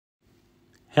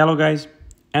Hello guys,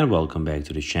 and welcome back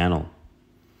to the channel,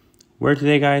 where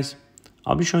today guys,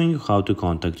 I'll be showing you how to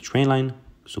contact Trainline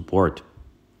Support.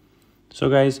 So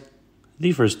guys,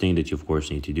 the first thing that you of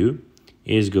course need to do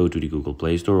is go to the Google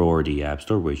Play Store or the App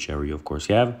Store, whichever you of course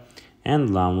have,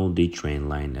 and download the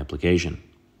Trainline application.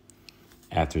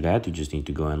 After that, you just need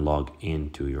to go and log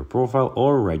into your profile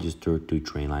or register to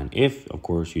Trainline if of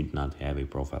course you do not have a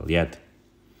profile yet.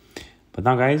 But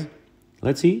now guys,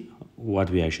 let's see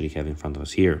what we actually have in front of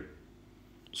us here.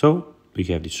 So we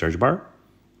have the search bar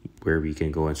where we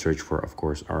can go and search for, of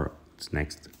course, our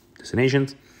next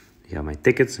destinations. We have my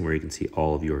tickets where you can see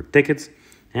all of your tickets.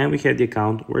 And we have the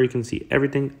account where you can see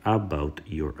everything about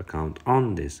your account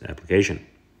on this application.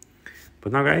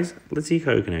 But now guys, let's see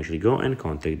how you can actually go and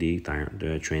contact the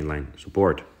Trainline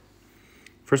support.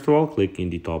 First of all, click in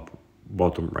the top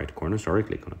bottom right corner,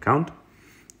 click on account.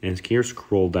 And here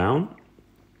scroll down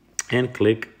and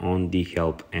click on the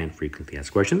help and frequently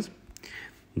asked questions.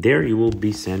 There you will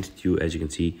be sent to, as you can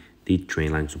see, the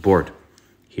Trainline support.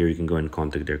 Here you can go and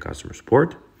contact their customer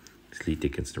support, see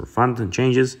tickets, refund and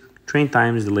changes, train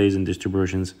times, delays and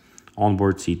distributions,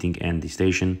 onboard seating and the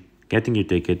station, getting your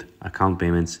ticket, account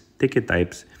payments, ticket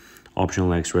types,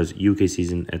 optional extras, UK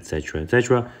season, etc,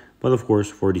 etc. But of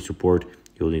course, for the support,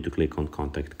 you'll need to click on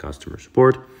contact customer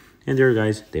support. And there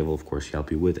guys, they will of course help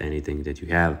you with anything that you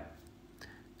have.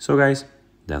 So guys,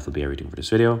 that will be everything for this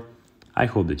video. I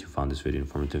hope that you found this video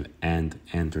informative and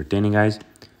entertaining guys.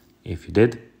 If you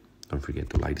did, don't forget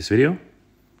to like this video,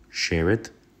 share it,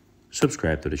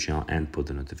 subscribe to the channel and put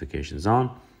the notifications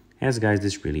on, as guys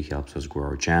this really helps us grow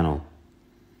our channel.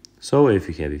 So if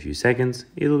you have a few seconds,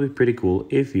 it will be pretty cool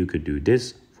if you could do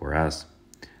this for us.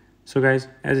 So guys,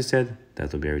 as I said,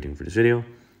 that will be everything for this video.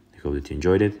 I hope that you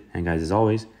enjoyed it, and guys, as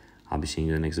always, I'll be seeing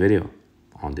you in the next video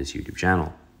on this YouTube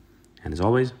channel. And as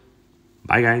always,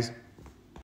 bye guys.